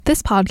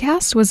This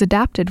podcast was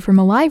adapted from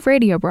a live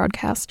radio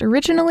broadcast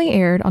originally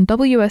aired on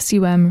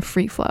WSUM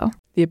Free Flow.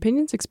 The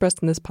opinions expressed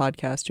in this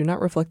podcast do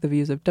not reflect the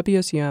views of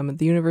WSUM,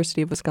 the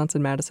University of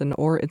Wisconsin-Madison,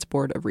 or its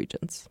Board of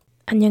Regents.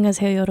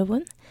 안녕하세요,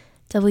 여러분.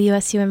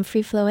 WSUM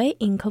Free Flow의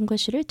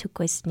인콩글씨를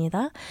듣고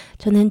있습니다.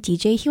 저는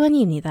DJ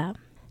희원이입니다.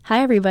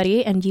 Hi,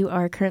 everybody, and you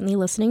are currently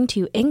listening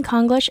to In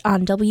Konglish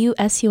on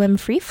WSUM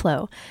Free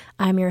Flow.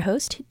 I'm your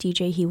host,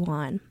 DJ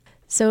Heewone.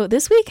 So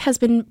this week has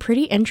been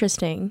pretty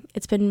interesting.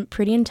 It's been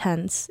pretty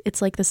intense.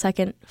 It's like the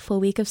second full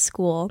week of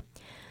school.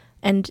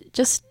 And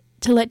just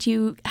to let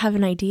you have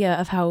an idea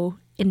of how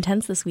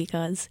intense this week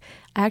was,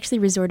 I actually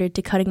resorted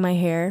to cutting my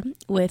hair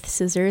with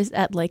scissors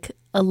at like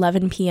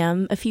 11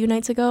 p.m. a few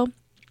nights ago.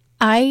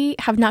 I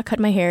have not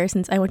cut my hair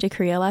since I went to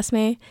Korea last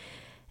May.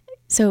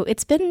 So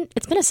it's been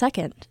a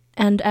second.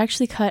 And I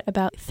actually cut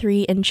about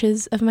 3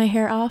 inches of my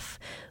hair off,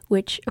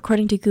 which,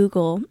 according to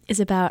Google, is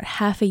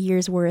about half a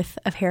year's worth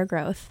of hair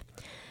growth.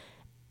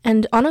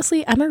 And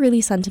honestly, I'm a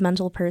really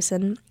sentimental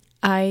person.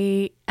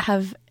 I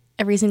have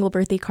every single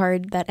birthday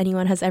card that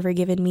anyone has ever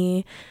given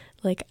me.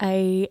 Like,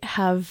 I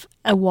have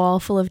a wall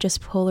full of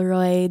just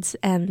Polaroids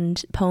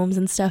and poems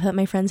and stuff that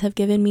my friends have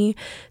given me.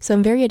 So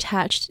I'm very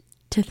attached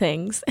to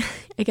things.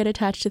 I get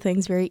attached to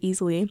things very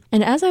easily.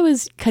 And as I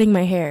was cutting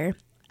my hair,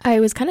 I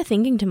was kind of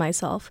thinking to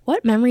myself,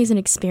 what memories and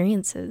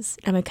experiences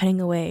am I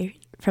cutting away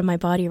from my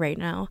body right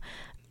now?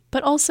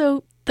 But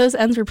also, those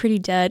ends were pretty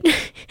dead.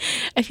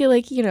 I feel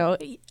like,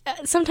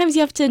 sometimes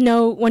you have to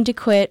know when to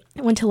quit,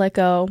 when to let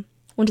go,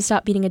 when to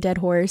stop beating a dead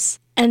horse.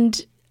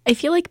 And I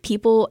feel like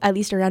people, at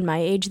least around my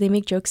age, they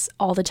make jokes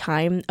all the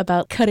time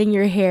about cutting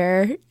your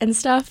hair and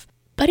stuff.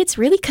 But it's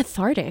really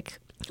cathartic.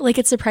 Like,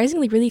 it's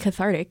surprisingly really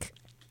cathartic.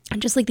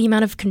 And just like the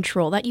amount of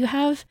control that you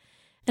have.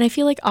 And I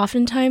feel like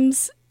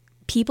oftentimes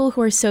people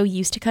who are so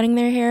used to cutting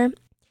their hair,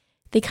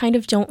 they kind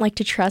of don't like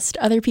to trust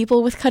other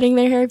people with cutting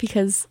their hair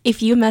because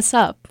if you mess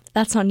up,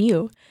 that's on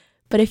you.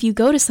 But if you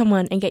go to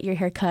someone and get your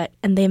hair cut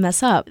and they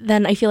mess up,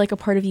 then I feel like a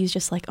part of you is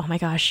just like, oh my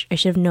gosh, I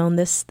should have known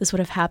this would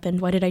have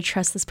happened. Why did I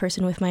trust this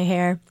person with my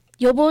hair?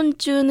 이번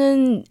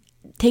주는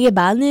되게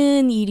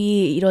많은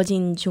일이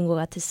이뤄진 주인 것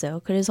같았어요.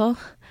 그래서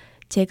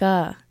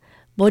제가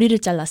머리를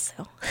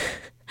잘랐어요.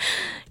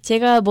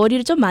 제가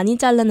머리를 좀 많이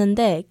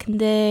잘랐는데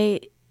근데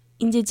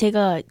이제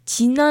제가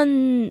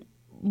지난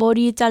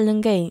머리 자른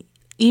게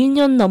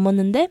 1년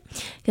넘었는데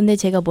근데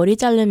제가 머리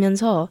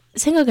자르면서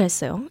생각을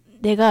했어요.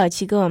 내가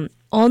지금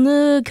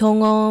어느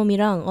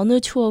경험이랑 어느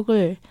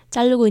추억을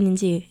자르고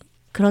있는지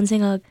그런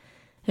생각을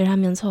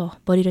하면서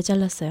머리를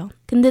잘랐어요.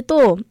 근데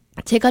또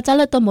제가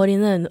잘랐던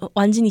머리는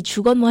완전히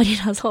죽은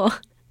머리라서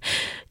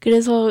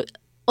그래서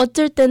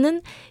어쩔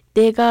때는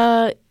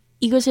내가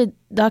이것을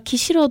낳기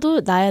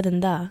싫어도 낳아야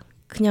된다.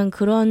 그냥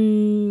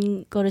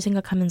그런 거를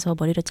생각하면서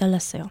머리를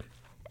잘랐어요.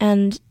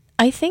 And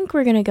I think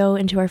we're going to go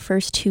into our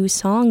first 2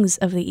 songs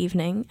of the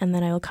evening, and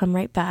then I will come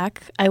right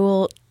back. I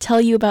will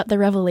tell you about the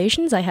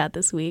revelations I had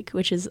this week,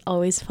 which is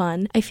always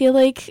fun. I feel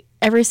like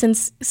ever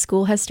since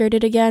school has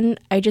started again,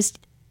 I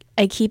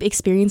keep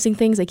experiencing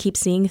things, I keep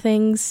seeing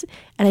things,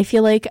 and I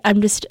feel like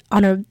I'm just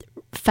on a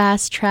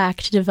fast track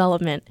to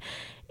development.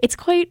 It's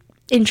quite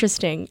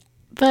interesting,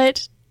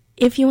 but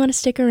if you want to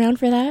stick around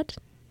for that,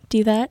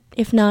 do that.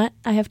 If not,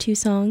 I have 2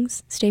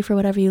 songs. Stay for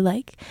whatever you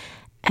like.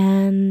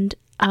 And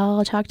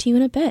I'll talk to you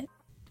in a bit.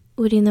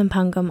 우리는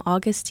방금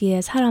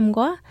어거스티의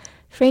사람과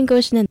프랭크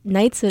오션의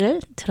Nights를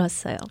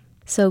들었어요.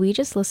 So we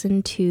just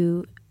listened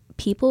to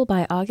People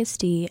by August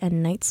D and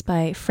Nights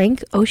by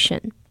Frank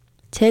Ocean.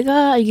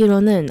 제가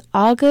알기로는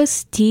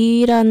August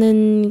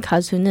D라는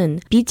가수는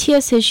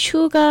BTS의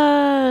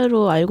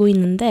슈가로 알고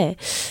있는데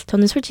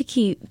저는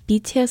솔직히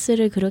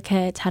BTS를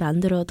그렇게 잘 안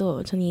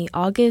들어도 저는 이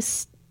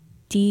August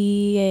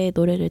D의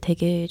노래를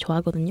되게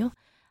좋아하거든요.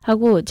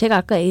 하고 제가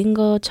아까 읽은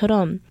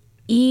것처럼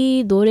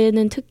이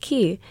노래는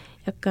특히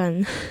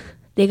약간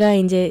내가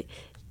이제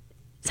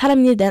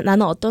사람이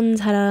나는 어떤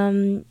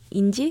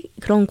사람인지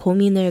그런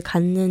고민을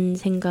갖는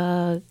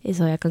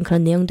생각에서 약간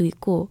그런 내용도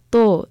있고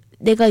또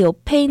내가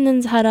옆에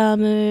있는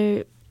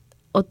사람을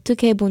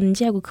어떻게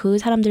보는지 하고 그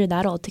사람들이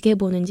나를 어떻게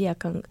보는지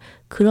약간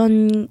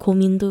그런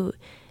고민도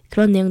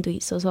그런 내용도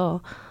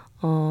있어서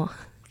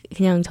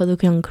그냥 저도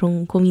그냥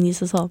그런 고민이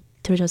있어서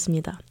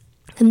들으셨습니다.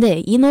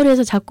 근데 이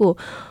노래에서 자꾸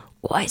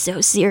Why so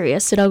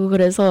serious라고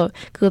그래서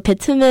그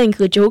배트맨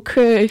그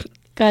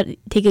조커가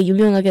되게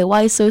유명하게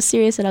Why so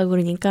serious라고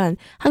그러니까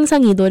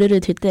항상 이 노래를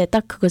들 때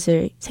딱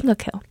그것을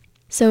생각해요.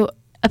 So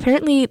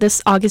apparently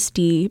this August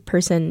D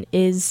person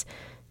is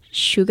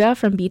Suga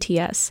from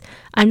BTS.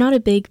 I'm not a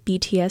big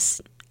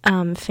BTS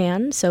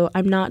fan, so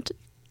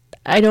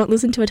I don't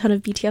listen to a ton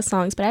of BTS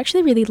songs, but I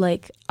actually really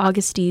like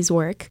August D's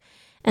work.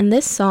 And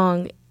this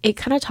song, it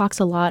kind of talks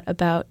a lot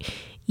about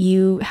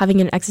you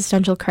having an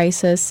existential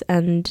crisis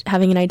and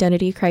having an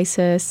identity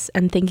crisis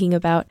and thinking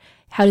about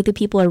how do the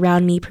people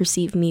around me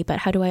perceive me, but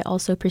how do I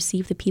also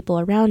perceive the people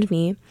around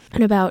me?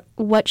 And about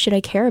what should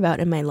I care about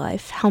in my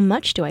life? How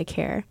much do I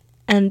care?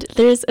 And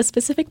there's a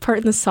specific part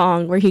in the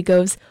song where he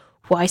goes,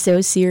 why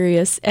so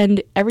serious?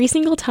 And every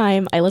single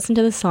time I listen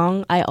to the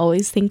song, I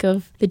always think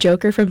of the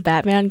Joker from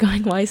Batman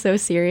going, why so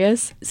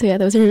serious? So yeah,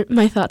 those are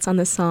my thoughts on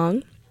this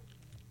song.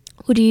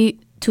 우리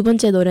두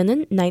번째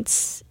노래는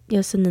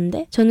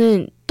Nights였었는데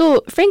저는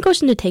또 프랭크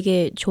오션도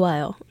되게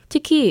좋아요.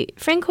 특히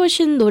프랭크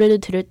오션 노래를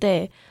들을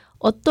때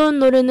어떤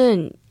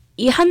노래는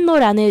이 한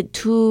노래 안에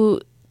두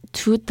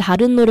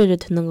다른 노래를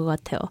듣는 것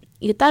같아요.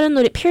 이게 다른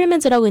노래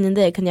Pyramids라고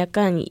있는데 그냥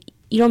약간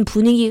이런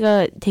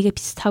분위기가 되게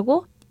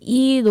비슷하고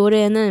이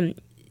노래는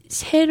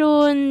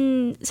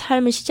새로운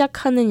삶을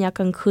시작하는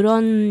약간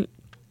그런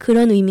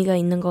의미가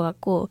있는 것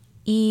같고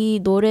이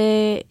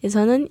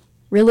노래에서는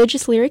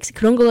religious lyrics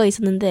그런 거가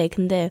있었는데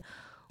근데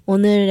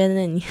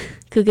오늘에는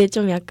그게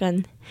좀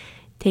약간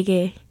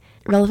되게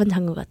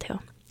relevant한 것 같아요.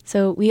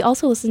 So we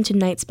also listened to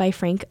Nights by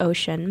Frank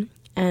Ocean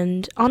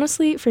and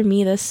honestly for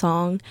me this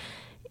song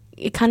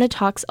it kind of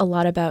talks a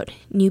lot about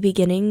new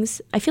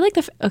beginnings. I feel like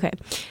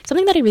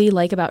something that I really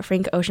like about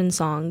Frank Ocean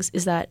songs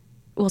is that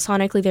well,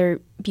 sonically they're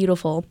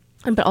beautiful,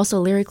 but also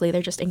lyrically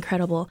they're just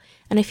incredible.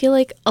 And I feel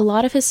like a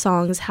lot of his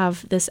songs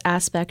have this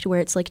aspect where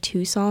it's like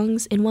two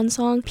songs in one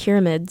song.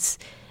 Pyramids,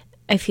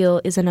 I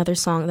feel, is another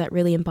song that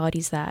really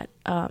embodies that.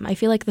 I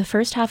feel like the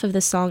first half of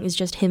this song is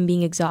just him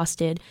being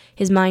exhausted,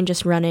 his mind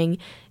just running,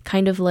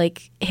 kind of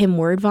like him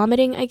word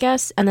vomiting, I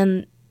guess. And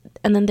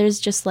then there's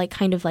just like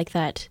kind of like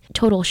that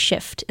total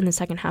shift in the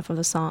second half of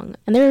the song.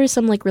 And there are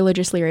some like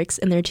religious lyrics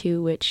in there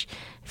too, which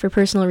for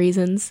personal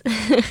reasons,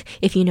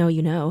 if you know,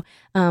 you know,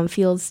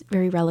 feels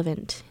very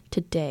relevant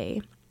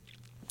today.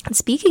 And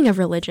speaking of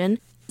religion,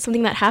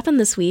 something that happened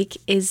this week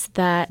is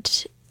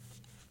that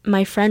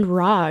my friend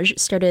Raj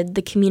started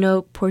the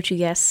Camino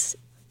Portugues.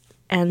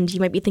 And you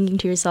might be thinking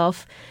to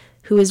yourself,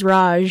 who is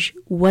Raj?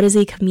 What is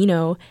a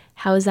Camino?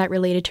 How is that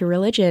related to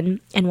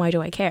religion? And why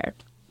do I care?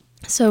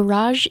 So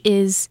Raj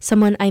is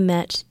someone I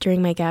met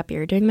during my gap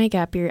year. During my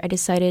gap year, I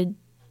decided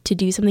to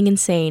do something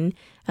insane.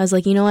 I was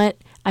like, you know what?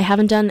 I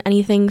haven't done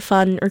anything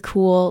fun or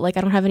cool. Like,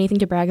 I don't have anything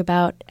to brag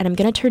about. And I'm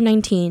going to turn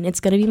 19. It's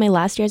going to be my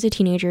last year as a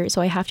teenager,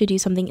 so I have to do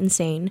something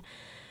insane.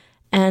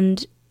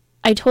 And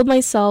I told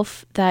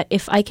myself that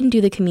if I can do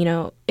the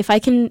Camino,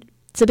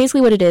 so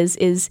basically what it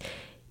is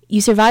you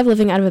survive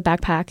living out of a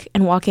backpack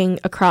and walking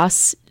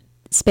across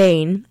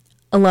Spain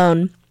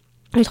alone.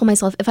 I told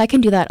myself, if I can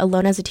do that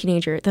alone as a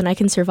teenager, then I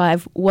can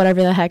survive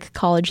whatever the heck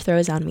college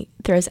throws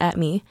at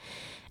me.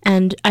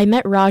 And I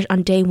met Raj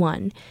on day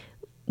one,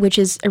 which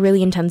is a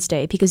really intense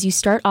day because you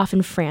start off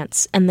in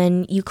France and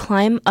then you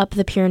climb up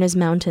the Pyrenees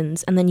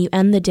Mountains and then you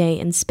end the day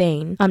in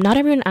Spain. Not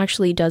everyone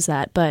actually does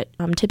that, but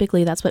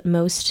typically that's what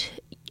most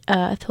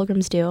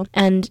pilgrims do.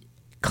 And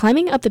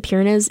climbing up the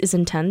Pyrenees is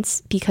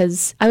intense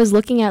because I was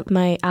looking at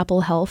my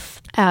Apple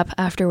Health app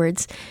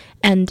afterwards,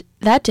 and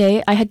that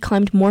day I had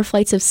climbed more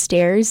flights of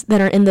stairs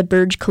than are in the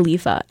Burj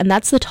Khalifa, and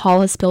that's the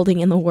tallest building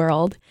in the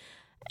world.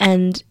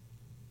 And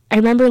I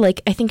remember,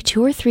 I think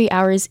 2 or 3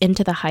 hours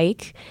into the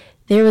hike,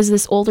 there was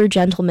this older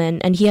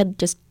gentleman, and he had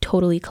just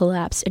totally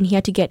collapsed, and he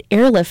had to get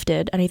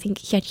airlifted, and I think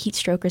he had heat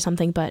stroke or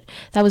something, but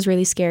that was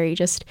really scary.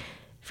 Just,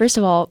 first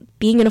of all,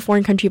 being in a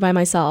foreign country by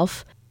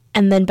myself,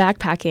 and then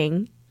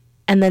backpacking,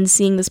 and then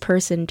seeing this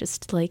person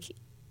just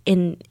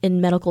in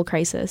medical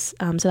crisis.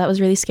 So that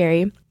was really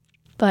scary.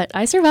 But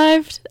I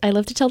survived. I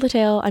live to tell the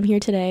tale. I'm here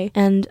today.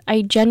 And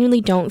I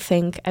genuinely don't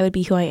think I would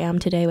be who I am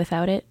today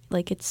without it.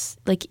 It's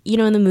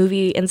in the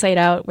movie Inside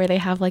Out where they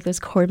have those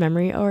core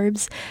memory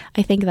orbs.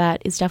 I think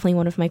that is definitely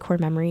one of my core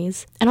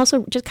memories. And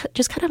also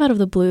just kind of out of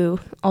the blue,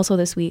 also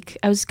this week,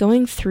 I was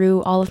going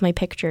through all of my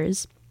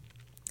pictures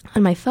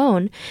on my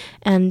phone,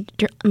 and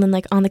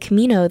then on the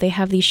Camino they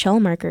have these shell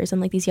markers and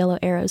these yellow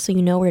arrows so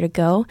you know where to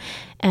go.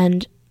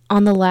 And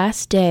on the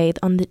last day,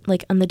 on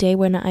the day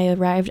when I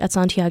arrived at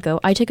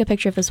Santiago, I took a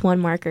picture of this one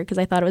marker because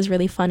I thought it was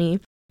really funny.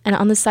 And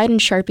on the side in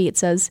Sharpie it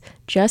says,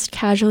 "Just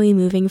casually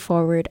moving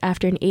forward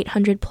after an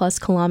 800+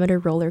 kilometer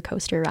roller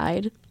coaster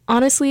ride."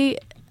 Honestly,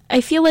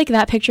 I feel like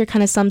that picture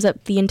kind of sums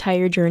up the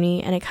entire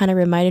journey, and it kind of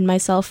reminded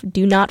myself,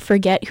 do not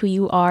forget who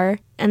you are.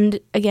 And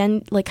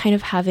again, kind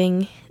of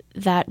having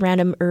that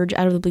random urge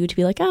out of the blue to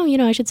be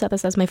I should set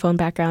this as my phone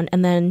background.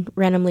 And then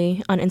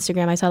randomly on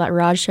Instagram, I saw that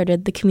Raj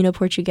started the Camino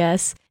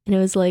Portugues, and it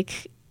was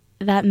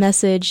that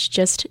message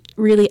just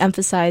really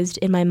emphasized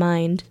in my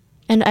mind.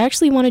 And I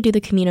actually want to do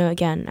the Camino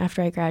again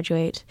after I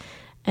graduate.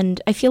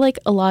 And I feel like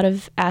a lot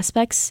of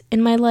aspects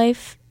in my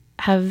life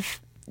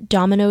have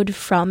dominoed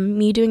from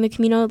me doing the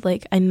Camino.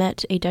 I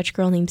met a Dutch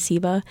girl named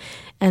Siba,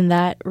 and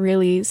that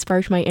really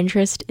sparked my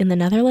interest in the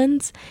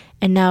Netherlands.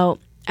 And now,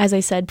 as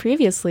I said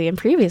previously in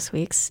previous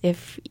weeks,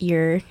 if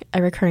you're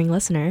a recurring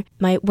listener,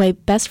 my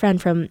best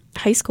friend from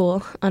high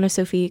school, Anna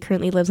Sophie,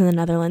 currently lives in the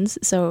Netherlands.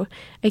 So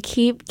I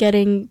keep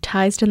getting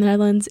ties to the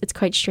Netherlands. It's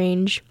quite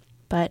strange,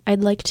 but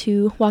I'd like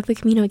to walk the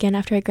Camino again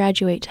after I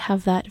graduate to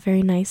have that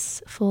very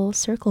nice full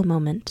circle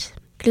moment.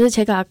 그래서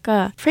제가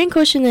아까 프랭크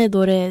오션의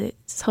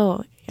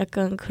노래에서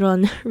약간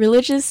그런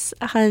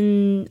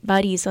religious한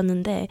말이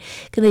있었는데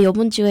근데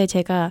이번 주에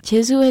제가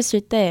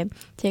재수했을 때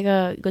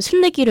제가 이거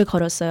순례길을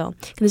걸었어요.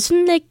 근데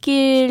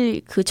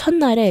순례길 그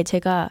첫날에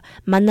제가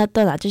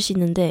만났던 아저씨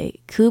있는데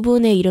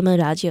그분의 이름은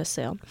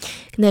라지였어요.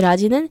 근데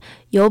라지는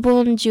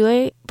이번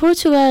주에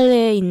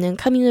포르투갈에 있는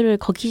카미노를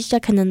걷기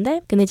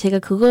시작했는데 근데 제가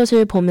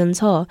그것을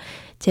보면서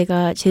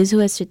제가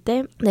재수했을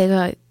때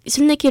내가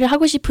순례길을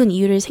하고 싶은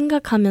이유를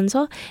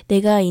생각하면서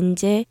내가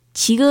이제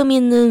지금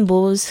있는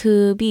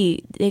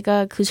모습이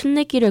내가 그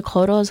순례길을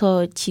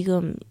걸어서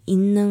지금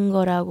있는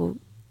거라고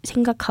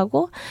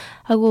생각하고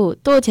하고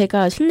또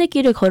제가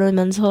순례길을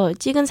걸으면서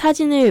찍은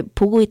사진을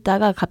보고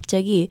있다가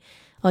갑자기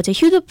제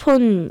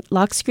휴대폰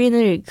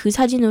락스크린을 그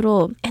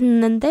사진으로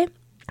했는데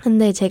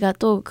근데 제가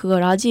또 그거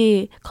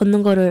라지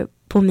걷는 거를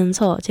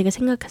보면서 제가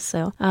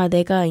생각했어요. 아,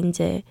 내가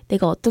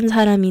어떤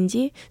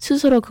사람인지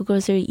스스로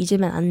그것을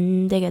잊으면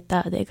안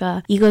되겠다.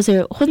 내가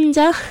이것을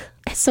혼자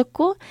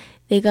했었고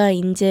내가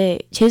이제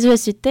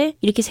재수했을 때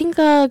이렇게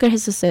생각을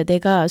했었어요.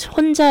 내가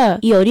혼자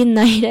이 어린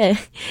나이에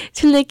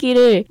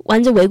순례길을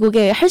완전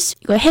외국에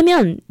이거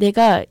하면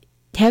내가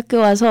대학교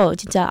와서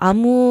진짜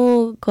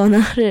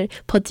아무거나를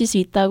버틸 수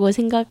있다고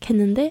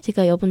생각했는데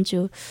제가 이번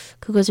주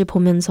그것을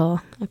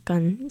보면서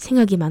약간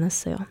생각이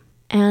많았어요.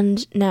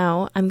 And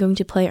now I'm going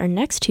to play our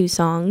next two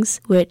songs,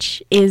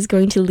 which is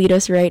going to lead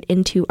us right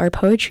into our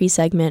poetry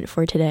segment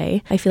for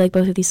today. I feel like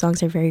both of these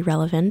songs are very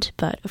relevant,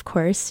 but of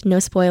course, no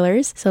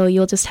spoilers, so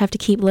you'll just have to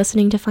keep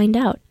listening to find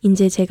out.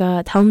 이제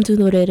제가 다음 두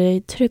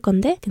노래를 틀을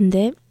건데,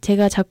 근데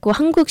제가 자꾸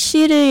한국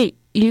시를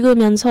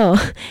읽으면서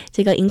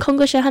제가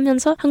인컨글리시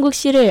하면서 한국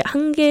시를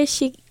한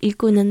개씩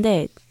읽고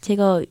있는데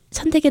제가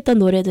선택했던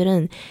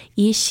노래들은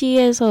이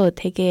시에서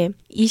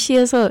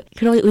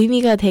그런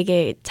의미가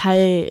되게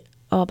잘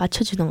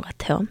맞춰주는 것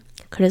같아요.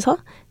 그래서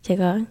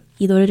제가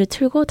이 노래를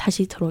틀고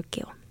다시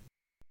들어올게요.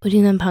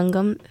 우리는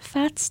방금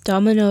Fats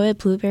Domino의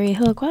Blueberry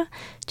Hill과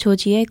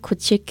조지의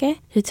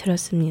고칠게를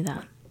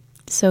들었습니다.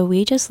 So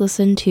we just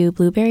listened to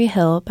Blueberry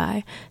Hill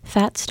by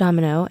Fats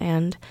Domino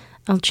and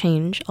I'll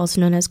Change, also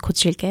known as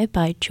고칠게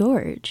by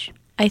George.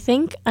 I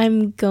think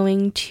I'm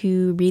going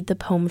to read the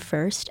poem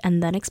first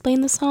and then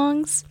explain the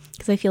songs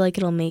because I feel like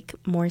it'll make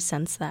more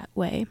sense that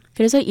way.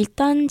 그래서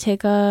일단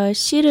제가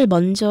시를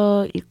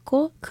먼저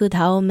읽고 그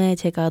다음에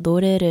제가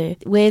노래를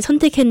왜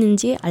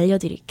선택했는지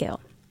알려드릴게요.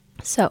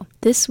 So,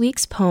 this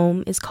week's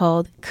poem is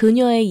called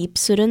그녀의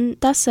입술은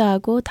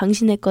따스하고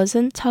당신의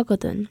것은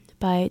차거든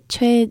by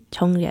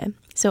최정래.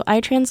 So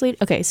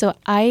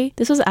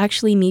this was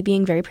actually me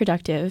being very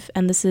productive,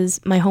 and this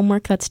is my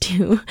homework that's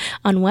due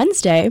on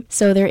Wednesday.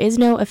 So there is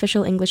no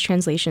official English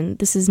translation.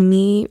 This is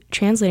me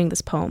translating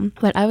this poem.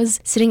 But I was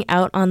sitting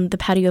out on the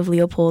patio of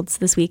Leopold's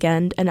this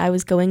weekend, and I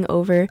was going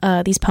over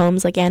these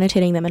poems, like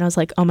annotating them, and I was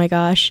like, oh my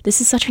gosh,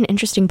 this is such an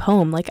interesting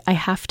poem. Like, I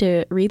have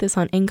to read this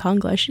on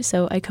English.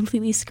 So I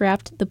completely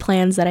scrapped the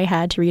plans that I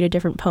had to read a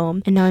different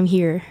poem, and now I'm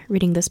here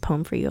reading this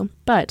poem for you.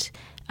 But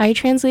I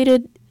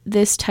translated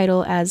this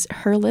title as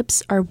Her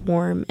Lips Are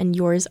Warm and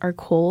Yours Are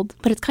Cold.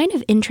 But it's kind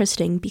of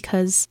interesting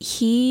because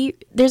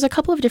there's a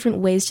couple of different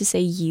ways to say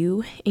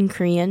you in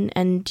Korean,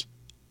 and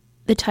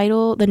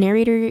the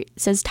narrator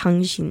says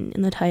당신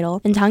in the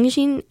title. And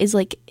당신 is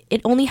like,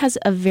 it only has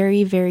a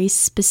very, very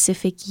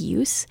specific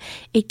use.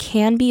 It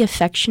can be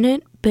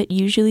affectionate, but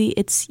usually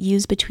it's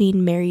used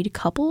between married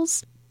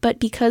couples. But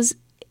because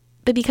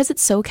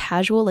it's so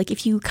casual, like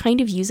if you kind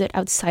of use it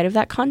outside of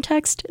that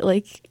context,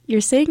 like you're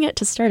saying it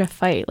to start a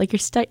fight, like you're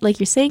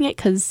saying it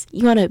because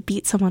you want to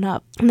beat someone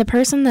up. And the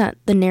person that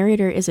the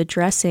narrator is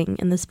addressing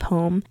in this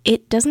poem,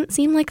 it doesn't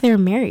seem like they're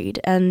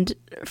married. And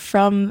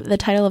from the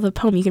title of the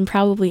poem, you can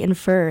probably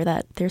infer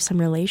that there's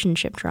some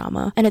relationship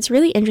drama. And it's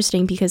really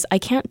interesting because I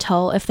can't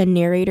tell if the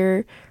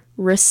narrator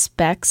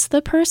respects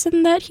the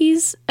person that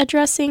he's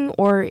addressing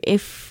or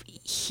if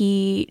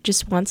he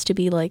just wants to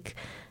be like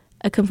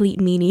a complete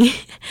meanie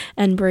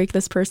and break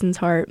this person's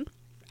heart.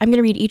 I'm going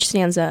to read each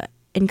stanza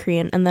in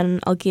Korean and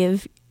then I'll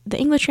give the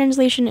English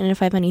translation and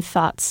if I have any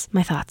thoughts,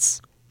 my thoughts.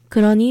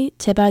 그러니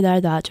제발 날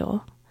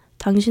놔줘.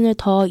 당신을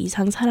더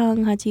이상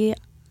사랑하지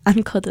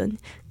않거든.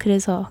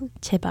 그래서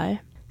제발.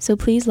 So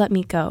please let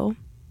me go.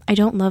 I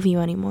don't love you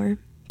anymore.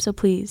 So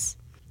please.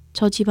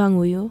 저지방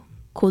우유,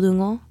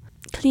 고등어,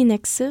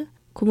 클리넥스,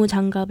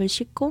 고무장갑을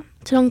씻고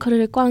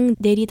트렁크를 꽉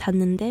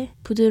내리닫는데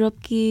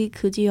부드럽기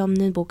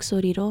그지없는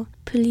목소리로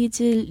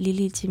플리즈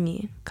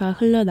릴리즈미가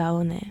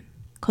흘러나오네.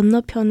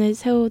 건너편에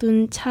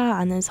세워둔 차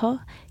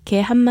안에서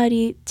개 한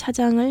마리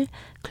차장을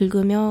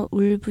긁으며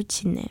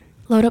울부짖네.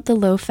 Load up the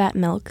low-fat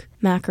milk,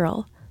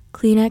 mackerel,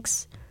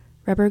 Kleenex,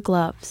 rubber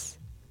gloves.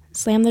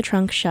 Slam the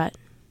trunk shut.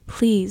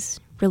 Please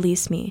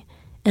release me.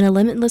 In a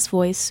limitless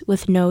voice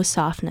with no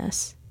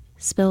softness.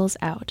 Spills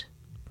out.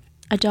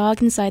 A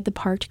dog inside the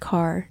parked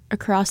car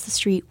across the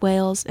street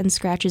wails and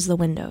scratches the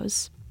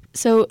windows.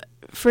 So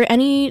for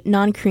any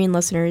non-Korean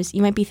listeners,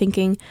 you might be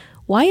thinking,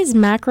 why is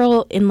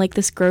mackerel in like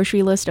this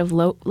grocery list of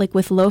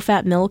with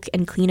low-fat milk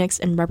and Kleenex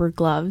and rubber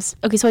gloves?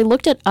 Okay, so I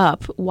looked it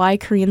up why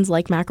Koreans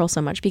like mackerel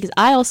so much because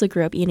I also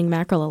grew up eating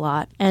mackerel a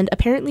lot. And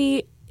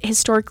apparently,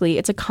 historically,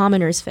 it's a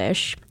commoner's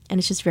fish. and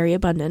it's just very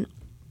abundant.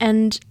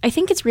 And I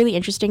think it's really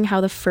interesting how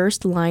the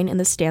first line in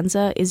the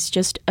stanza is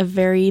just a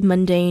very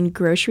mundane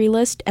grocery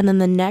list, and then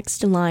the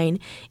next line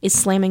is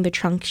slamming the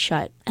trunk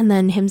shut, and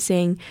then him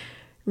saying,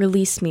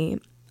 "Release me."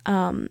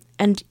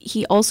 And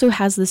he also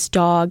has this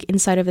dog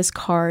inside of his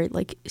car,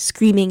 like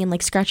screaming and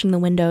like scratching the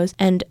windows.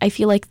 And I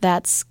feel like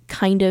that's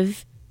kind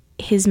of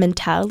his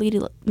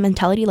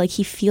mentality. Like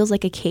he feels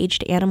like a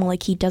caged animal,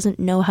 like he doesn't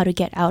know how to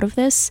get out of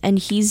this, and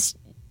he's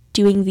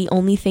doing the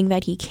only thing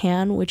that he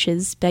can, which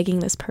is begging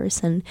this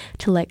person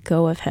to let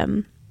go of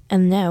him.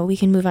 And now we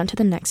can move on to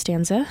the next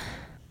stanza.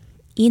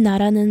 이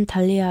나라는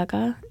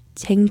달리아가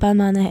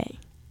쟁반만 해.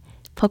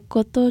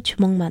 벚꽃도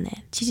주먹만 해.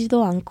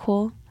 지지도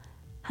않고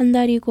한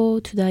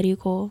달이고 두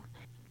달이고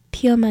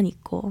피어만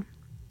있고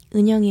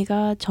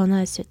은영이가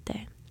전화했을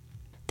때.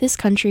 This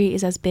country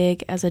is as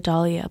big as a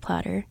dahlia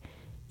platter.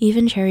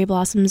 Even cherry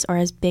blossoms are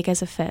as big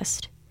as a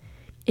fist.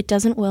 It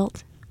doesn't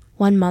wilt.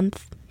 1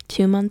 month,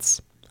 2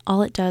 months,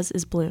 all it does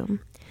is bloom.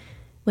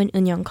 When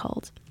Eunyoung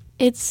called.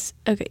 It's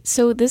okay.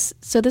 So this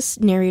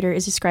narrator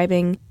is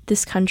describing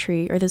this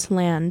country or this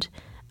land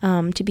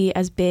to be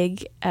as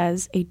big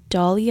as a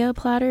dahlia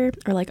platter,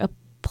 or like a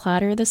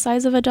platter the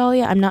size of a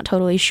dahlia. I'm not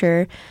totally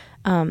sure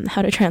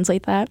how to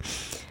translate that.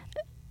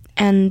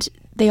 And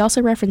they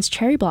also reference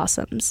cherry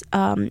blossoms.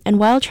 And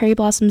while cherry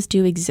blossoms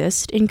do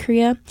exist in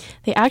Korea,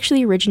 they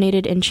actually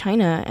originated in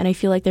China, and I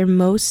feel like they're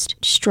most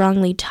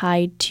strongly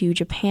tied to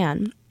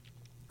Japan,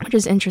 which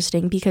is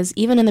interesting because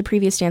even in the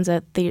previous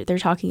stanza, they're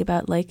talking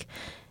about like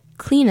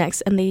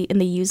Kleenex, and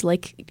they use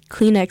like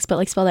Kleenex, but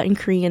like spelled out in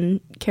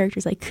Korean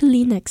characters like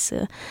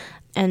Kleenex.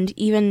 And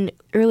even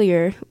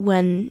earlier,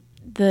 when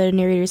the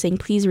narrator is saying,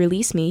 "Please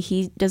release me,"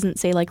 he doesn't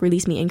say like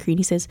 "release me" in Korean.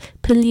 He says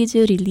 "Please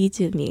release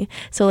me."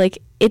 So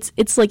like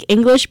it's like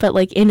English, but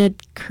like in a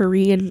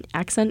Korean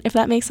accent, if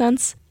that makes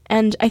sense.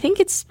 And I think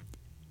it's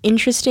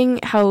interesting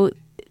how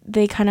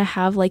they kind of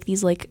have like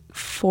these like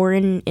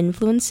foreign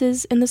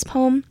influences in this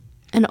poem.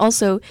 And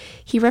also,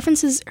 he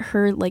references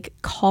her like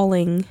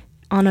calling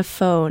on a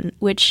phone,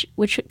 which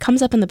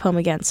comes up in the poem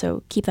again,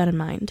 so keep that in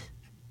mind.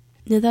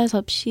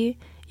 느닷없이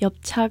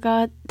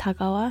옆차가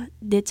다가와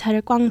내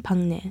차를 꽝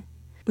박네.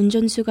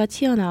 운전수가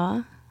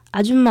튀어나와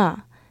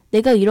아줌마,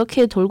 내가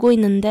이렇게 돌고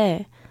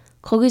있는데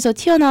거기서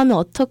튀어나오면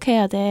어떻게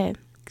해야 돼?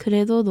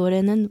 그래도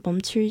노래는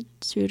멈출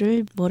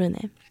줄을 모르네.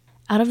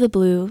 Out of the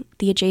blue,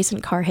 the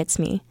adjacent car hits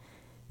me.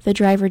 The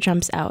driver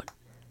jumps out.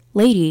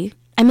 Lady,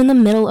 I'm in the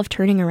middle of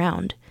turning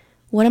around.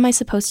 What am I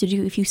supposed to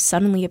do if you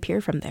suddenly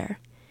appear from there?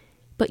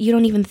 But you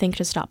don't even think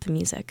to stop the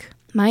music.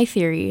 My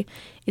theory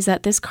is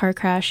that this car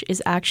crash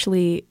is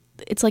actually,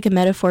 it's like a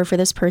metaphor for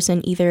this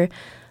person either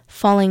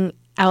falling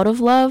out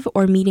of love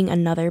or meeting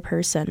another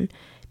person.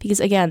 Because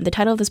again, the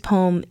title of this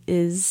poem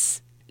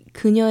is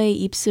그녀의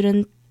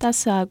입술은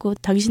따스하고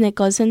당신의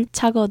것은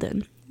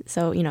차거든.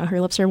 So, you know,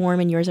 her lips are warm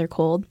and yours are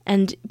cold.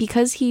 And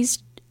because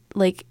he's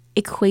like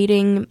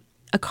equating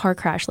a car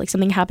crash, like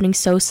something happening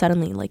so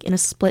suddenly, like in a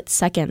split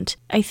second,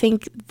 I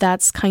think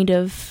that's kind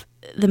of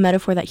the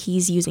metaphor that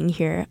he's using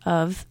here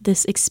of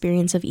this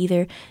experience of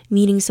either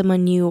meeting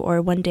someone new or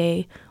one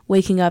day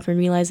waking up and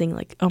realizing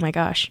like, oh my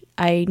gosh,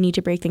 I need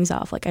to break things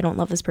off. Like, I don't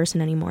love this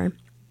person anymore.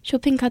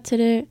 쇼핑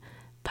카트를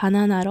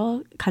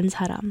반환하러 간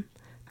사람.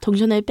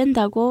 동전을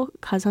뺀다고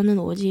가서는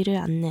오지를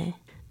않네.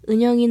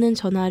 은영이는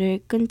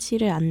전화를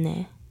끊지를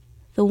않네.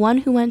 The one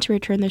who went to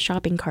return the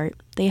shopping cart,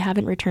 they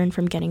haven't returned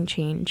from getting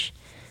change.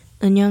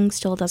 Eunyoung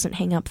still doesn't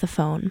hang up the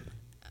phone.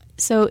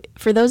 So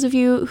for those of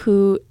you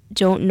who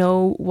don't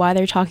know why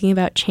they're talking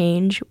about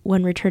change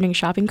when returning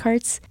shopping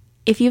carts,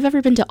 if you've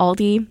ever been to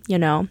Aldi, you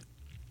know.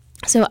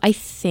 So I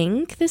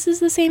think this is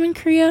the same in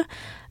Korea.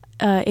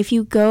 If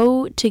you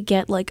go to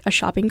get like a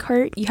shopping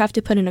cart, you have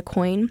to put in a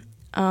coin.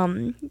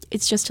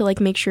 It's just to like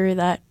make sure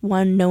that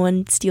one, no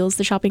one steals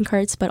the shopping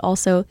carts, but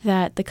also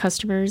that the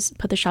customers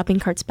put the shopping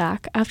carts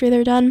back after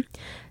they're done.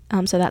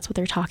 So that's what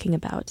they're talking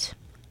about.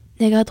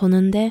 내가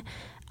도는데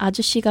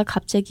아저씨가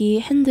갑자기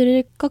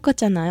핸들을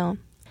꺾었잖아요.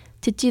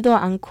 듣지도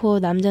않고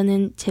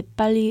남자는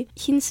재빨리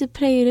흰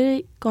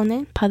스프레이를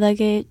꺼내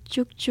바닥에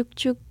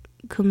쭉쭉쭉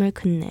금을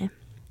긋네.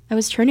 I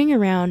was turning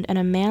around and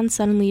a man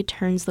suddenly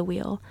turns the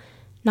wheel.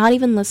 Not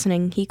even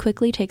listening, he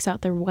quickly takes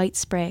out the white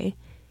spray.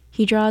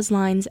 He draws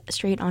lines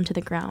straight onto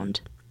the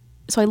ground.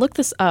 So I looked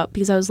this up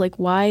because I was like,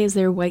 why is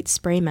there white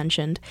spray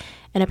mentioned?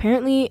 And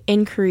apparently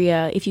in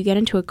Korea, if you get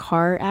into a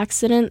car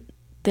accident,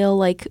 they'll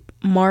like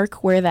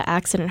mark where the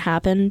accident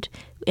happened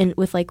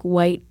with like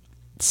white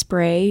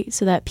spray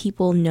so that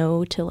people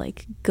know to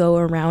like go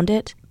around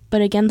it.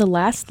 But again, the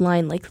last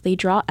line, like they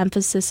draw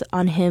emphasis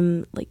on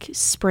him like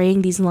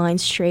spraying these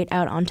lines straight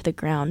out onto the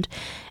ground.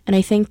 And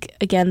I think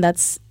again,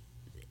 that's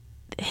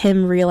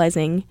him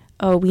realizing,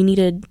 oh, we need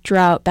to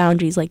draw out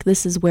boundaries. Like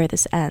this is where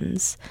this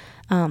ends.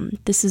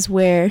 This is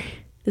where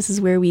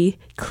we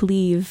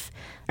cleave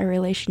a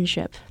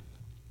relationship.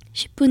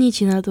 10분이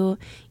지나도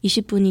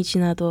 20분이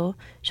지나도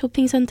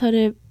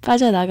쇼핑센터를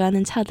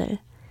빠져나가는 차들.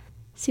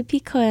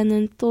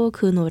 스피커에는 또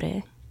그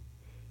노래.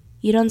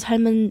 이런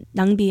삶은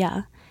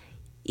낭비야.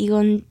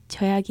 이건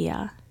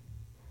저약이야.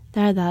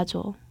 날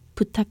놔줘.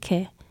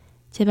 부탁해.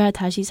 제발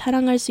다시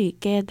사랑할 수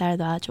있게 날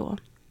놔줘.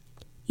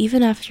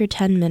 Even after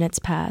 10 minutes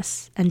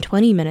pass and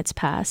 20 minutes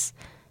pass,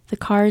 the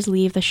cars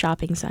leave the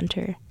shopping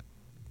center.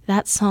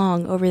 That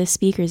song over the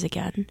speakers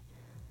again.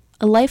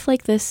 A life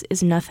like this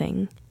is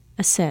nothing,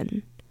 a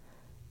sin.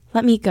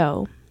 Let me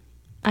go.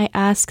 I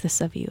ask this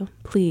of you,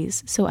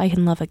 please, so I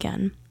can love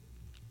again.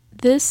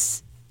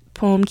 This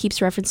poem keeps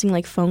referencing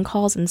like phone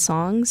calls and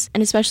songs,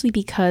 and especially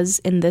because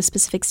in this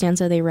specific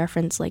stanza they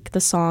reference like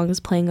the songs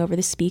playing over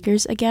the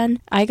speakers again.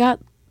 I got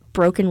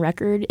broken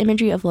record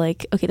imagery of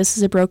like, okay, this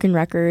is a broken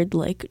record,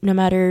 like no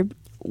matter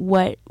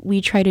what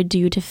we try to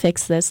do to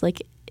fix this,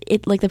 like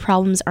it, like the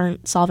problems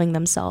aren't solving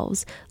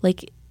themselves,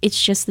 like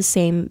it's just the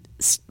same,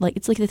 like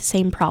it's like the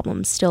same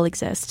problem still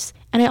exists.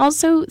 And I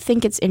also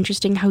think it's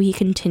interesting how he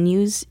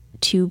continues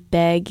to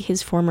beg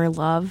his former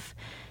love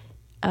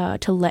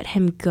to let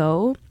him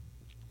go,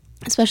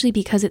 especially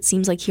because it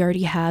seems like he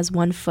already has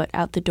one foot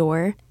out the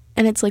door.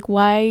 And it's like,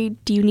 why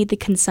do you need the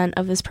consent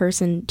of this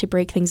person to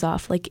break things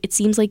off? Like, it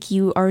seems like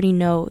you already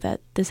know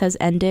that this has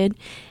ended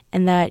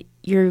and that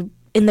you're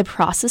in the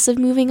process of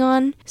moving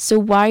on. So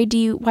why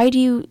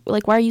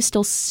are you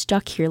still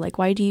stuck here? Like,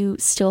 why do you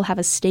still have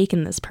a stake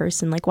in this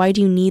person? Like, why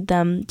do you need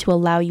them to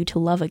allow you to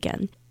love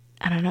again?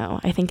 I don't know.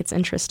 I think it's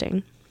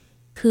interesting.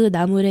 그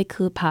나물의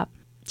그 밥,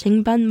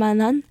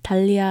 쟁반만한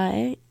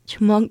달리아의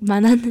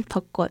주먹만한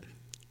벚꽃,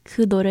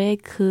 그 노래의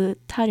그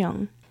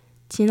타령,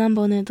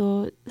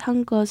 지난번에도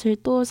산 것을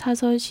또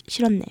사서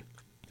실었네.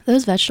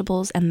 Those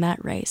vegetables and that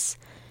rice,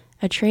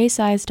 a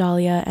tray-sized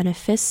dahlia and a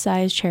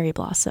fist-sized cherry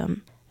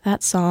blossom,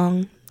 that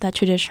song, that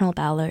traditional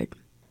ballad.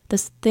 The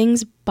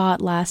things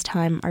bought last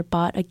time are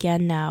bought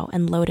again now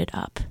and loaded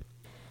up.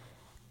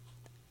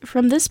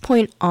 From this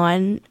point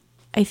on,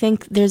 I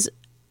think there's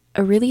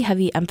a really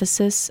heavy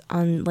emphasis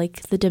on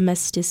like the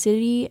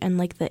domesticity and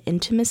like the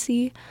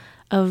intimacy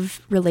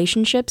of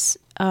relationships.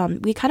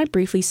 We kind of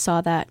briefly saw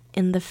that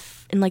in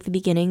like the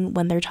beginning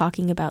when they're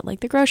talking about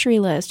like the grocery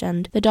list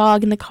and the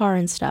dog in the car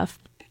and stuff.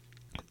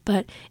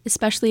 But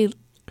especially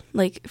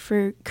like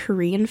for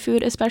Korean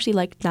food, especially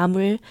like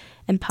나물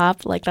and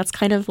밥, like that's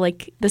kind of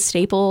like the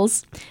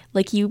staples.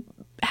 Like you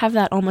have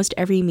that almost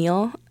every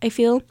meal, I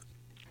feel.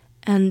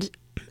 And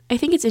I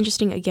think it's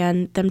interesting,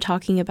 again, them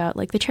talking about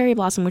like the cherry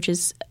blossom, which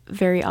is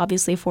very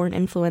obviously a foreign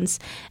influence,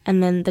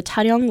 and then the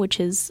taryong, which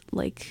is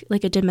like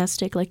a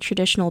domestic, like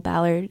traditional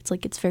ballad. It's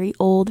like it's very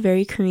old,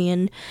 very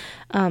Korean.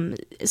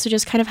 So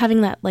just kind of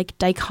having that like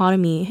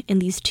dichotomy in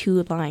these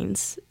two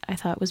lines, I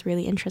thought was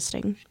really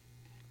interesting.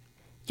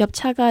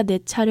 옆차가 내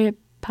차를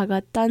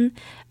박았단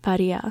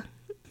말이야.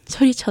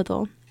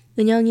 소리쳐도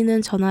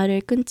은영이는 전화를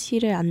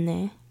끊지를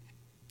않네.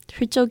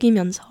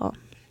 훌쩍이면서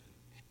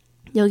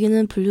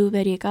여기는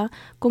블루베리가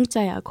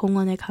공짜야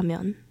공원에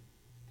가면.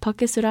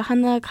 버킷으로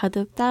하나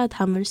가득 따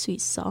담을 수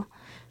있어.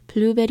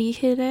 블루베리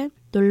힐에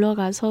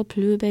놀러가서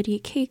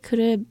블루베리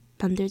케이크를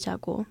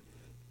만들자고.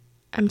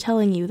 I'm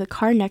telling you, the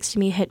car next to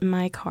me hit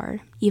my car,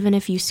 even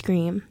if you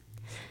scream.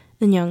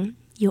 은영,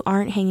 you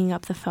aren't hanging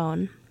up the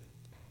phone.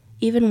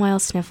 Even while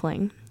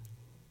sniffling.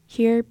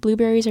 Here,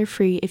 blueberries are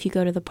free if you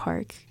go to the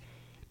park.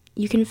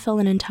 You can fill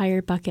an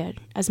entire bucket,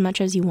 as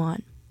much as you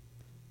want.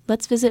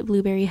 Let's visit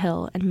Blueberry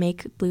Hill and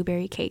make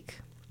blueberry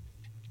cake.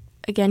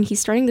 Again, he's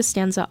starting the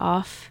stanza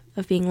off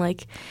of being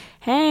like,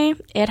 hey,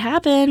 it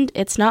happened.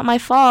 It's not my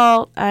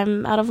fault.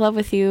 I'm out of love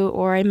with you,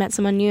 or I met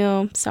someone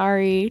new.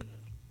 Sorry.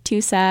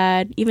 Too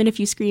sad. Even if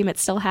you scream, it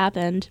still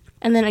happened.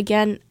 And then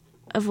again,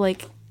 of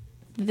like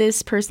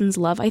this person's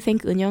love, I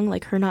think Eunyoung,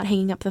 like her not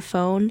hanging up the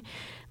phone,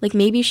 like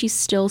maybe she's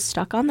still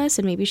stuck on this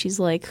and maybe she's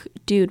like,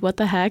 dude, what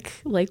the heck?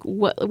 Like,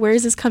 where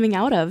is this coming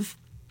out of?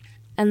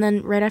 And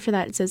then right after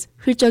that, it says,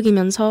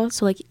 훌쩍이면서,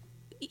 so like,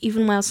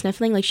 even while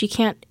sniffling, like she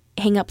can't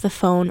hang up the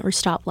phone or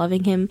stop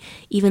loving him,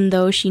 even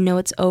though she know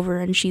it's over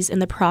and she's in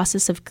the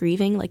process of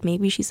grieving, like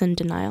maybe she's in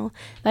denial.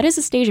 That is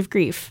a stage of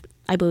grief,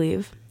 I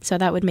believe, so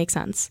that would make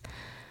sense.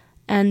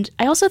 And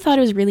I also thought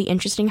it was really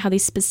interesting how they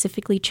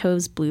specifically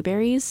chose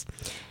blueberries.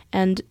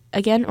 And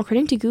again,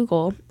 according to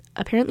Google,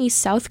 apparently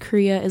South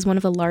Korea is one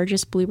of the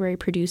largest blueberry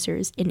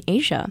producers in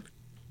Asia.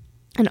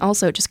 And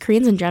also, just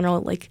Koreans in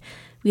general, like,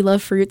 we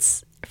love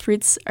fruits.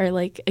 Fruits are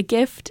like a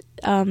gift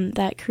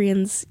that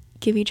Koreans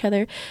give each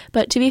other.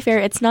 But to be fair,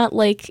 it's not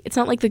like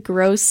the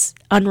gross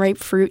unripe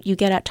fruit you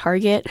get at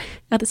Target,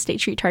 at the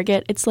State Street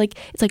Target. It's like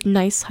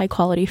nice high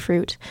quality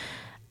fruit.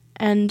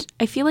 And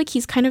I feel like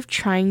he's kind of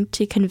trying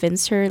to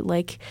convince her,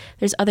 like,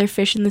 there's other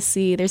fish in the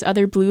sea, there's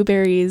other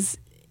blueberries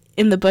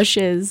in the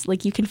bushes,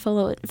 like you can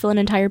fill an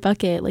entire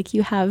bucket, like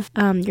you have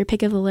your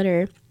pick of the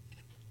litter.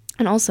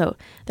 And also,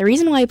 the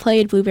reason why I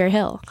played Blueberry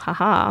Hill,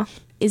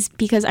 is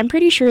because I'm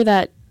pretty sure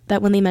that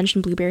when they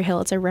mention Blueberry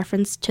Hill, it's a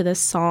reference to this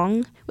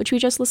song, which we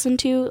just listened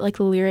to. Like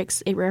the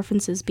lyrics, it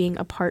references being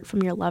apart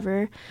from your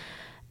lover.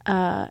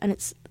 And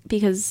it's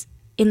because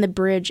in the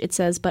bridge, it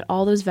says, but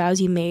all those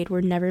vows you made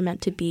were never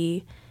meant to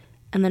be.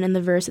 And then in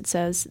the verse, it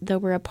says, though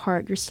we're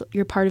apart,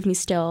 you're part of me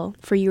still,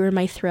 for you were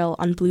my thrill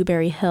on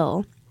Blueberry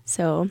Hill.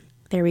 So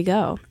there we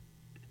go.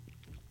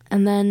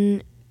 And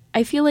then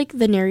I feel like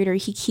the narrator,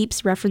 he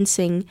keeps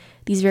referencing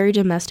these very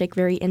domestic,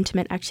 very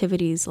intimate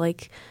activities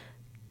like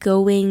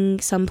going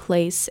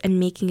someplace and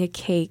making a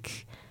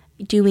cake,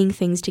 doing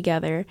things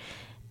together.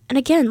 And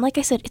again, like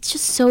I said, it's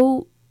just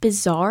so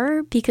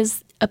bizarre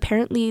because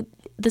apparently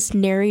this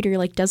narrator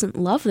like doesn't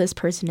love this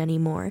person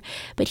anymore,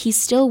 but he's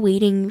still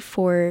waiting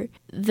for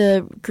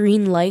the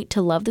green light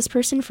to love this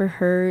person, for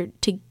her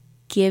to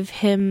give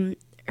him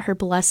her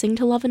blessing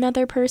to love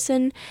another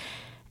person.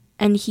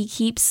 And he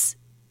keeps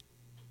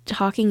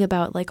talking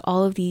about like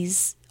all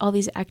these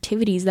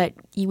activities that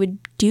you would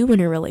do in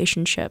a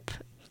relationship.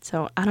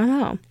 So I don't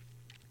know.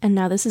 And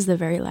now this is the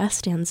very last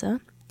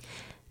stanza.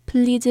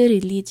 Please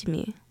release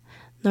me.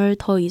 널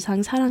더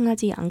이상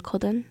사랑하지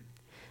않거든.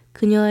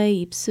 그녀의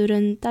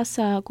입술은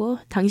따스하고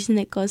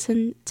당신의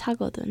것은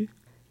차거든.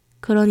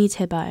 그러니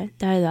제발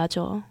날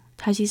놔줘.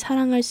 다시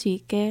사랑할 수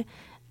있게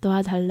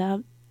날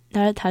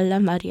달라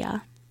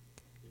말이야.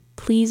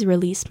 Please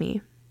release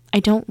me. I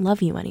don't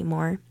love you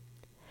anymore.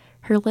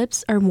 Her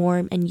lips are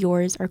warm and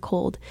yours are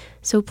cold,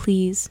 so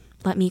please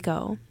let me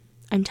go.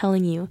 I'm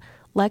telling you,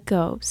 let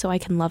go so I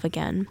can love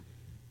again.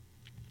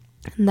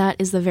 And that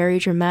is the very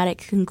dramatic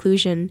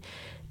conclusion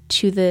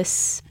to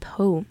this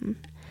poem.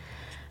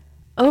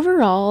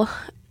 Overall,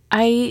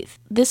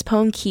 this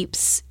poem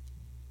keeps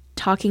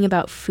talking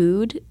about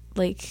food,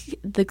 like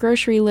the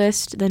grocery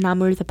list, the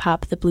namur, the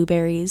pap, the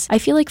blueberries. I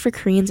feel like for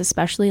Koreans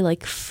especially,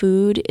 like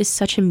food is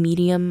such a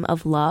medium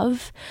of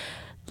love.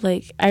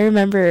 Like I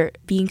remember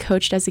being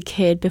coached as a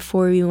kid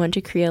before we went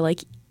to Korea,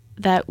 like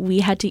that we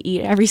had to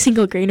eat every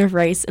single grain of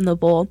rice in the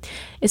bowl,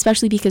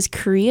 especially because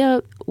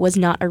Korea was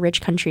not a rich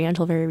country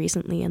until very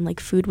recently, and like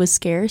food was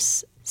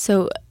scarce.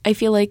 So I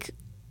feel like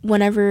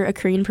whenever a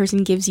Korean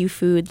person gives you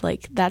food,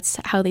 like that's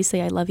how they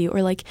say I love you.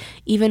 Or like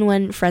even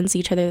when friends see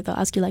each other, they'll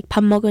ask you like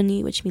밥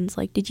먹었니, which means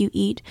like did you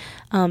eat?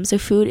 So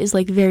food is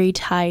like very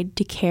tied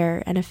to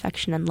care and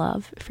affection and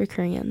love for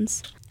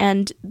Koreans.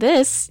 And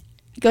this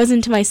goes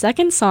into my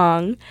second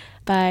song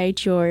by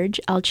George,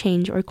 I'll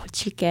Change or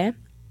고칠게,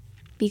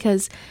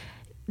 because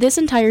this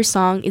entire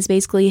song is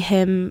basically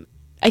him.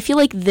 I feel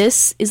like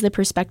this is the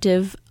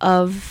perspective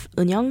of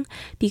Eunyoung,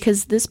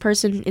 because this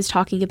person is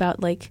talking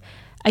about like,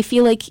 I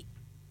feel like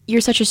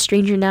you're such a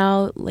stranger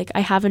now, like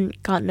I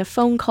haven't gotten a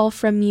phone call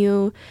from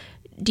you.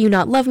 Do you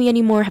not love me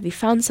anymore? Have you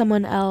found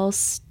someone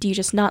else? Do you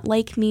just not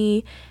like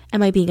me?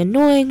 Am I being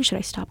annoying? Should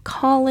I stop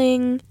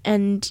calling?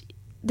 And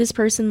this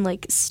person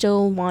like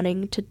still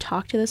wanting to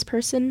talk to this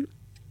person.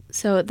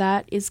 So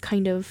that is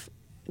kind of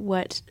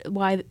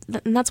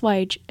and that's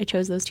why I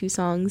chose those two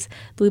songs,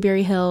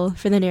 Blueberry Hill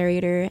for the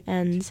narrator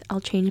and I'll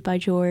Change by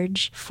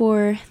George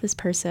for this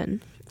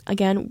person.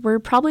 Again, we're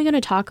probably going to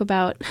talk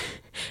about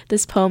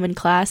this poem in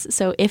class,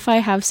 so if I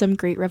have some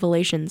great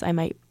revelations, I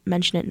might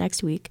mention it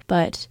next week.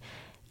 But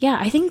yeah,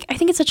 I think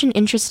it's such an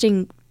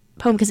interesting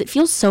poem because it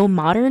feels so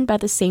modern, but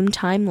at the same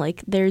time,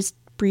 like there's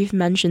brief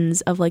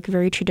mentions of like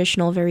very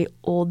traditional, very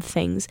old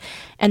things.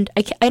 And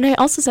I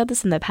also said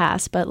this in the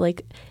past, but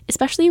like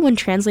especially when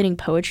translating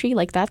poetry,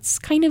 like that's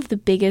kind of the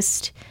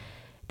biggest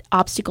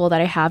obstacle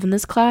that I have in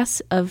this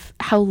class of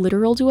how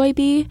literal do I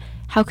be?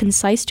 How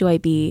concise do I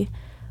be?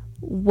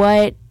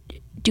 What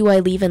do I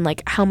leave in?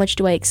 Like how much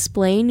do I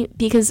explain?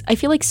 Because I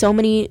feel like so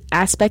many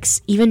aspects,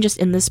 even just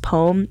in this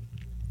poem,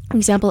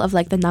 example of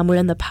like the namur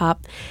and the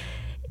pap,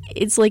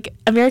 it's like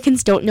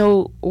Americans don't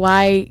know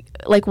why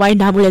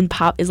namur and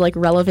pap is like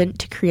relevant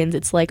to Koreans.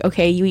 It's like,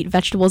 okay, you eat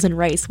vegetables and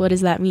rice, what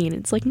does that mean?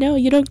 It's like, no,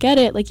 you don't get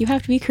it, like you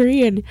have to be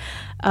Korean.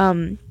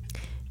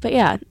 But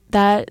yeah,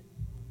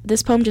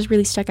 this poem just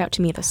really stuck out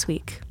to me this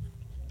week.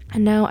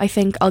 And now I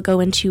think I'll go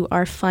into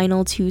our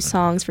final two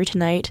songs for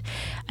tonight.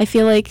 I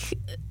feel like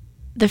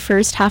the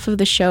first half of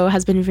the show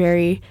has been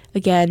very,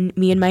 again,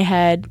 me in my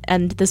head,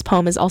 and this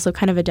poem is also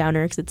kind of a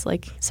downer because it's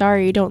like,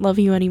 sorry, don't love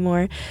you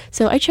anymore.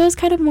 So I chose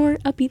kind of more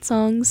upbeat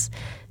songs.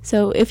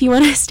 So if you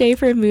want to stay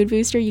for a mood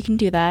booster, you can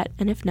do that,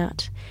 and if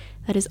not,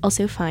 that is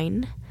also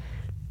fine.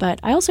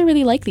 But I also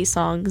really like these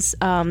songs.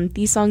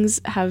 These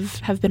songs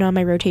have been on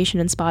my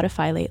rotation in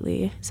Spotify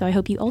lately, so I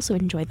hope you also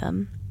enjoy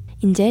them.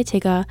 이제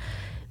제가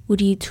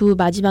우리 두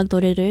마지막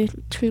노래를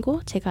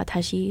틀고 제가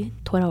다시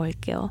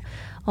돌아올게요.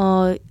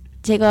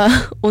 제가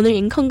오늘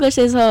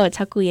인컨글에서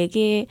자꾸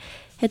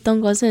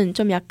얘기했던 것은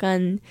좀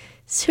약간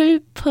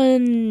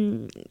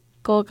슬픈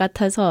것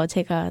같아서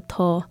제가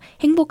더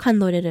행복한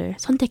노래를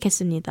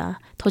선택했습니다.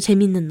 더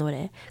재밌는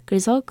노래.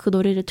 그래서 그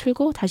노래를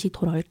틀고 다시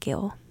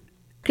돌아올게요.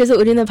 그래서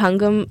우리는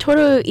방금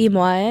토르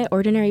이모아의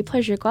Ordinary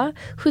Pleasure과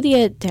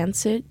후디의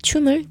댄스,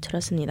 춤을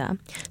들었습니다.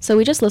 So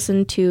we just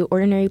listened to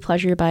Ordinary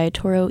Pleasure by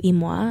Toru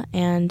Imoa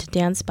and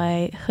Dance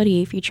by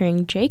Hoodie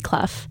featuring J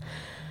Clef.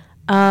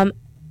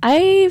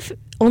 I've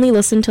only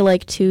listened to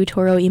like 2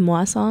 Toru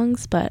Imoa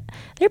songs, but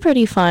they're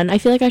pretty fun. I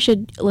feel like I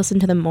should listen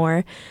to them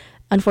more.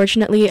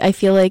 Unfortunately, I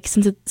feel like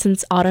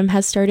since autumn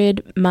has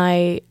started,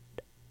 my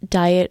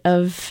diet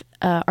of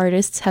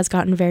artists has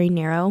gotten very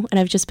narrow, and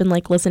I've just been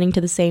like listening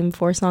to the same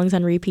 4 songs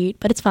on repeat,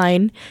 but it's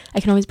fine. I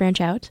can always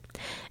branch out.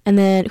 And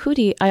then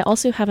Hootie, I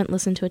also haven't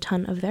listened to a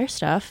ton of their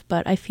stuff,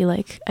 but I feel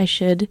like I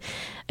should,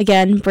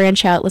 again,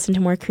 branch out, listen to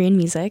more Korean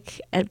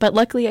music. But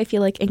luckily, I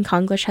feel like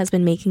English has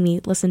been making me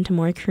listen to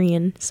more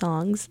Korean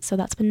songs, so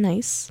that's been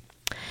nice.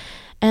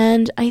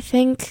 And I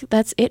think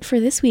that's it for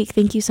this week.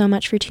 Thank you so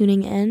much for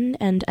tuning in,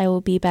 and I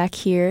will be back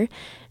here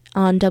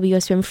on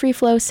WSUM Free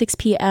Flow, 6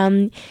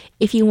 p.m.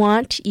 If you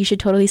want, you should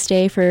totally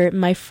stay for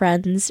my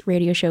friend's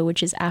radio show,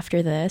 which is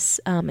after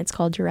this. It's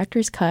called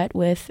Director's Cut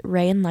with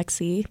Ray and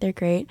Lexi. They're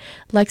great.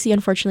 Lexi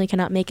unfortunately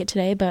cannot make it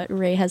today, but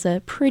Ray has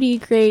a pretty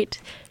great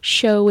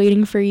show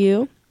waiting for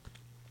you.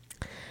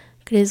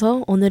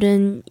 그래서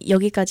오늘은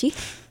여기까지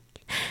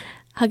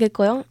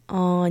하겠고요.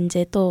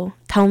 이제 또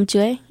다음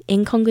주에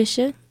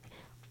인컨글리시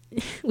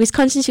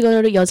위스콘신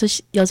시간으로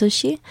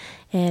 6시에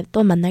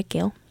또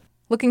만날게요.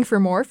 Looking for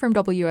more from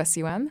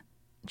WSUM?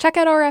 Check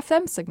out our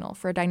FM signal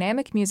for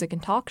dynamic music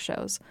and talk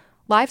shows,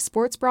 live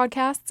sports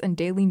broadcasts, and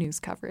daily news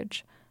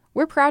coverage.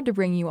 We're proud to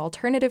bring you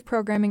alternative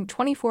programming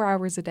 24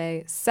 hours a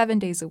day, 7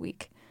 days a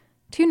week.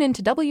 Tune in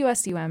to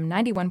WSUM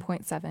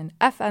 91.7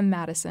 FM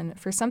Madison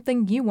for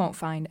something you won't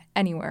find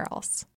anywhere else.